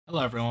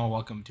Hello everyone,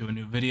 welcome to a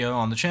new video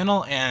on the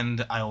channel,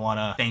 and I want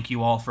to thank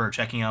you all for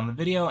checking out the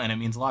video, and it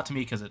means a lot to me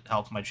because it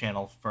helps my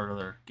channel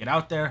further get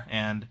out there,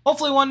 and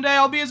hopefully one day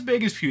I'll be as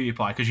big as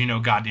PewDiePie, because you know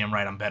goddamn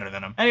right I'm better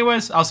than him.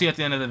 Anyways, I'll see you at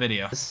the end of the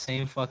video. The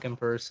same fucking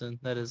person.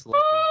 That is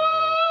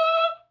legendary.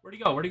 Where'd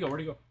he go? Where'd he go?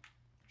 Where'd he go?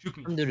 Shoot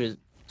me. Some dude is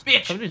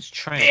Bitch!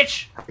 trying.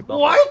 Bitch!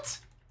 What?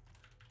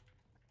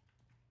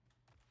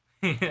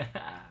 Give me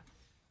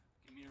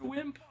your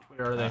wimp.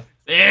 Where are they?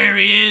 There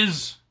he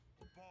is!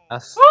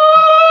 That's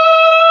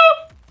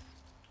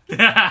This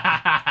is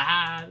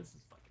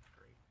fucking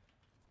great.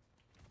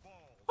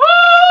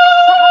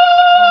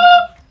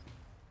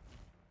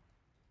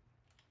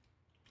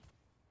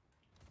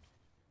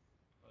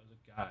 There's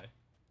a guy.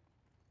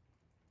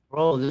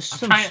 bro. This is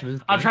some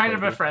smooth. I'm trying to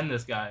gameplay, befriend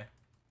this guy.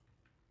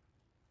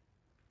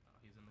 Oh,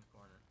 he's in the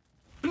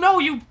corner. No,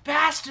 you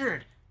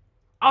bastard!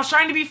 I was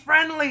trying to be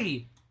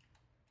friendly!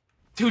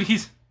 Dude,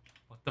 he's...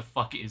 What the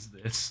fuck is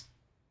this?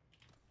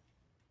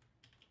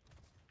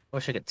 I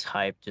wish I could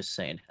type just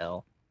saying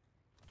hell.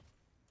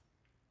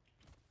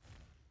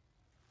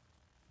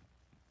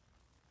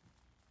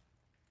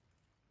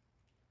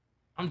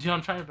 Dude,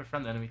 I'm trying to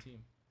befriend the enemy team.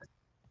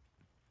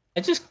 I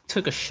just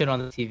took a shit on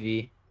the TV.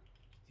 Dude,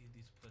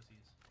 these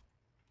pussies.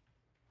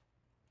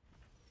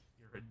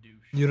 You're a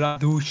douche. You're a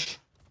douche.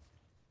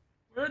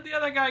 Where'd the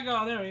other guy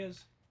go? There he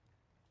is.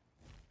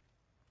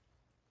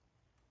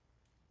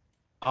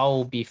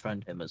 I'll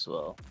befriend him as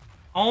well.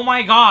 Oh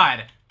my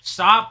god!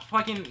 Stop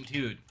fucking...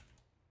 Dude.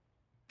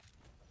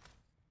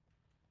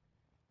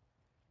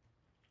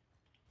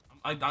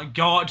 I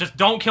go... Just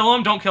don't kill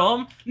him, don't kill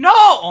him. No!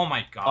 Oh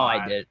my god. Oh,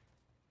 I did.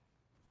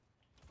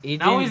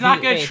 Now he's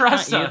not gonna hey,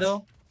 trust not us. you,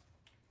 though?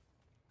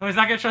 No, he's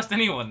not gonna trust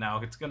anyone now.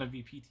 It's gonna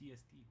be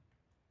PTSD.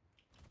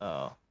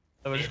 Oh.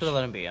 So we're just gonna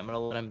let him be. I'm gonna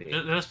let him be.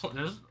 There's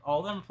all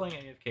of them are playing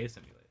AFK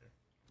Simulator.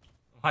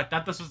 I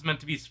thought this was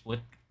meant to be split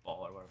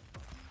ball or whatever.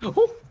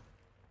 Ooh.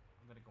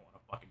 I'm gonna go on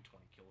a fucking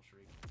 20 kill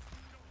streak.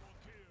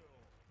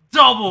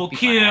 Double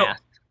kill!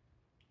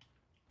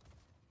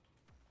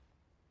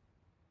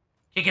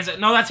 Kick is it?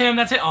 No, that's him.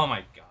 That's it. Oh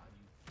my god.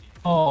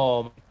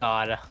 Oh my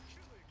god.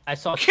 I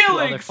saw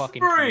Killing two other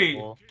fucking spree!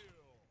 people.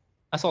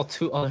 I saw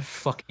two other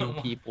fucking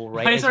people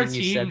right Why as is our when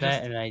you team said that,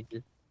 just- and I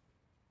just...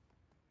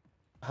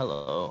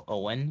 Hello,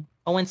 Owen.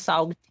 Owen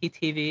Saug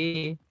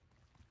TTV.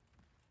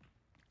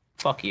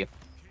 Fuck you.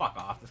 Fuck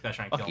off. This guy's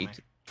trying to Fuck kill you. me.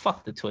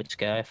 Fuck the Twitch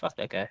guy. Fuck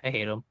that guy. I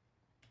hate him.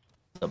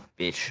 He's a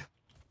bitch.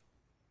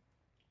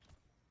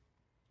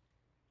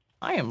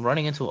 I am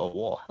running into a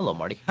wall. Hello,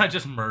 Marty. I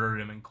just murdered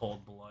him in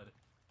cold blood.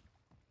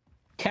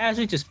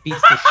 Casually just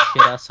beats the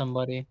shit out of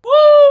somebody.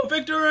 Woo!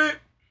 Victory!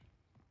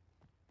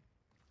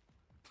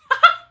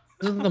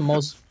 This is the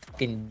most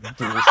fucking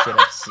dual shit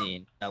I've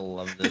seen. I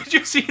love this. Did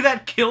you see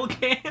that kill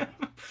cam?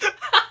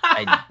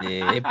 I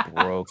did. It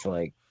broke.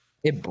 Like,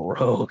 it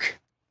broke.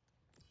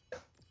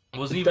 It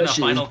wasn't even a That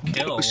shit final is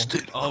kill.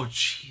 busted. Oh,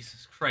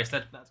 Jesus Christ.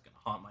 That's gonna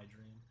haunt my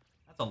dream.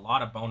 That's a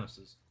lot of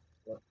bonuses.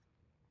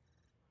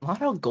 A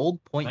lot of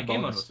gold point That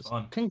game mode was bonuses.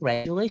 fun.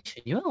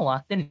 Congratulations. You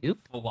unlocked a new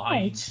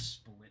Flying point.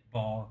 split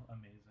ball.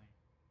 Amazing.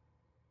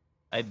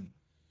 I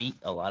beat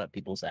a lot of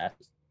people's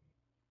asses.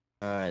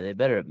 Alright, they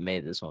better have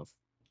made this one.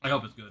 I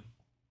hope it's good.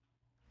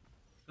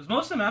 Because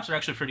most of the maps are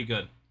actually pretty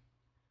good.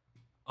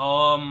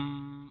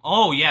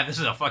 Oh yeah, this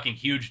is a fucking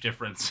huge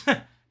difference.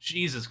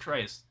 Jesus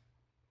Christ.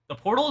 The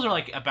portals are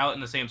like about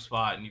in the same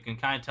spot, and you can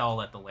kind of tell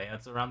that the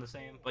layout's around the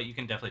same, but you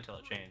can definitely tell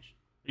it changed.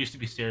 There used to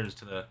be stairs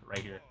to the right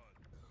here.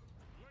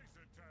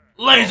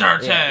 Laser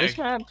tag! Yeah, this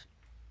map. This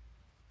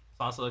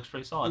also looks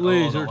pretty solid.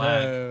 Laser oh, the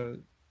lag.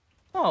 tag.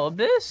 Oh,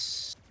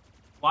 this.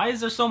 Why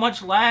is there so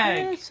much lag?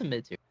 Yeah, it's a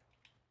mid tier.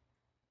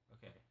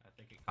 Okay, I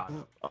think it caught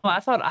up. Oh, I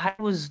thought I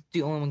was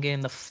the only one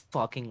getting the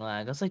fucking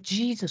lag. I was like,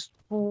 Jesus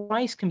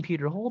Christ,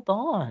 computer, hold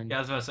on. Yeah, I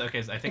was about to say,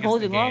 okay, so I think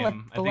Hold it's the it long like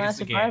game. I the think it's last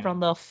the survivor game. on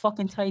the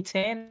fucking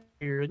Titanic.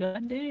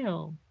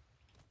 Goddamn.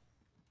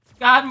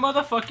 God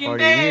motherfucking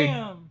Already weird.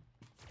 damn!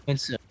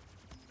 Instant.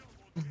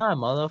 Ah,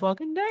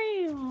 motherfucking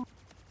damn.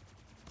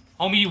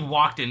 Homie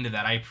walked into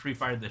that. I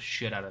pre-fired the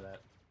shit out of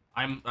that.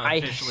 I'm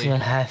officially...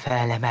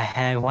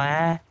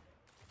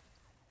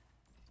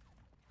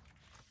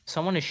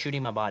 Someone is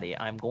shooting my body.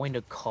 I'm going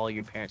to call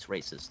your parents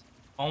racist.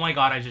 Oh my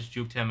god, I just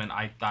juked him and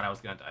I thought I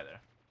was gonna die there.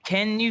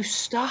 Can you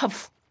stop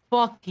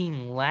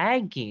fucking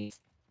lagging?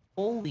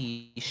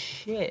 Holy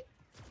shit.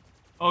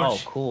 Oh,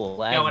 cool.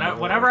 Lag Yeah,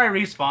 whenever I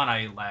respawn,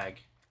 I lag.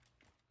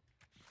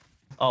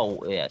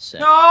 Oh, yes.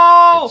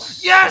 No!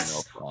 It's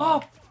Yes! no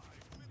Oh!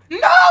 No!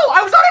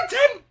 I was on a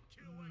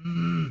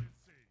 10!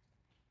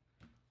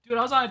 Dude,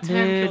 I was on a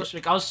 10 kill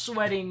streak. I was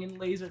sweating in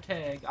laser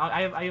tag.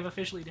 I have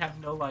officially have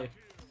no life.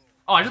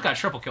 Oh, I just got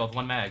triple killed,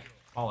 one mag.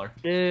 Baller.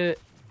 Dude.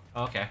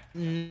 Okay.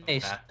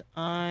 Nice. That.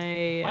 I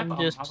am Hop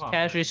just on.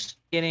 casually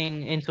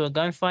getting into a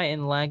gunfight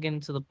and lagging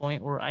to the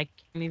point where I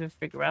can't even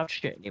figure out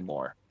shit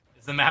anymore.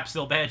 Is the map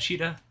still bad,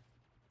 Cheetah?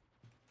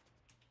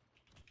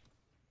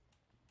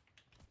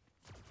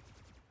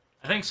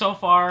 I think so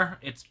far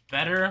it's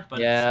better, but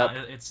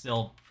Yeah. it's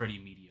still pretty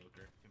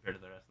mediocre compared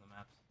to the rest of the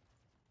maps.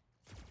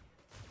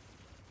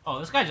 Oh,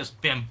 this guy just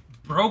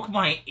broke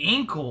my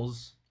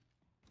ankles.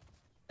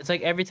 It's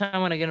like every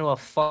time when I get into a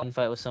fucking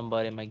fight with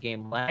somebody, my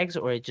game lags,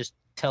 or it just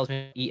tells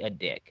me to eat a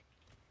dick.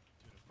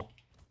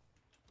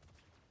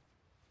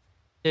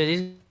 Dude,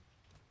 these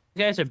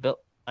guys are built.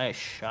 I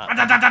shot.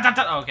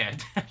 Okay,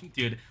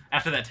 dude.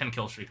 After that 10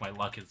 kill streak, my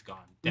luck is gone.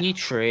 You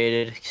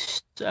traded.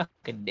 Suck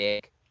a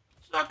dick.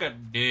 Suck a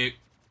dick.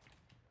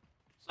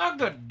 Suck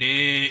a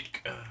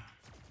dick.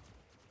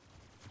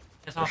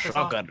 Piss off, piss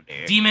off.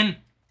 Demon.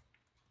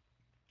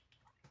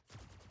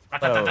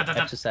 Oh,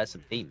 exercise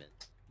some demons.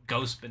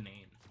 Ghost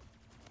Banane.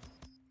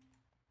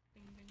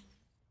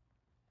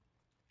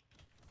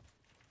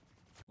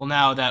 Well,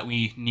 now that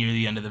we near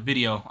the end of the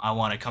video, I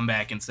want to come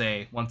back and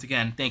say, once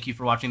again, thank you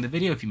for watching the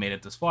video if you made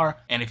it this far.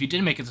 And if you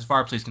didn't make it this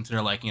far, please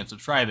consider liking and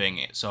subscribing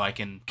so I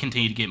can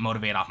continue to get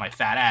motivated off my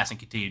fat ass and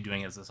continue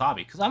doing it as this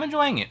hobby, because I'm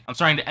enjoying it. I'm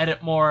starting to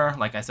edit more,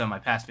 like I said in my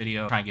past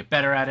video, trying to get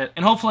better at it.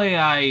 And hopefully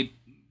I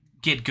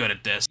get good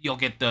at this. You'll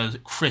get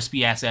the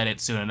crispy ass edit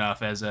soon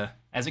enough as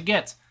it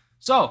gets.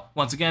 So,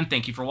 once again,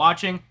 thank you for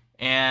watching,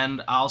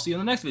 and I'll see you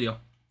in the next video.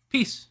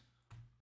 Peace.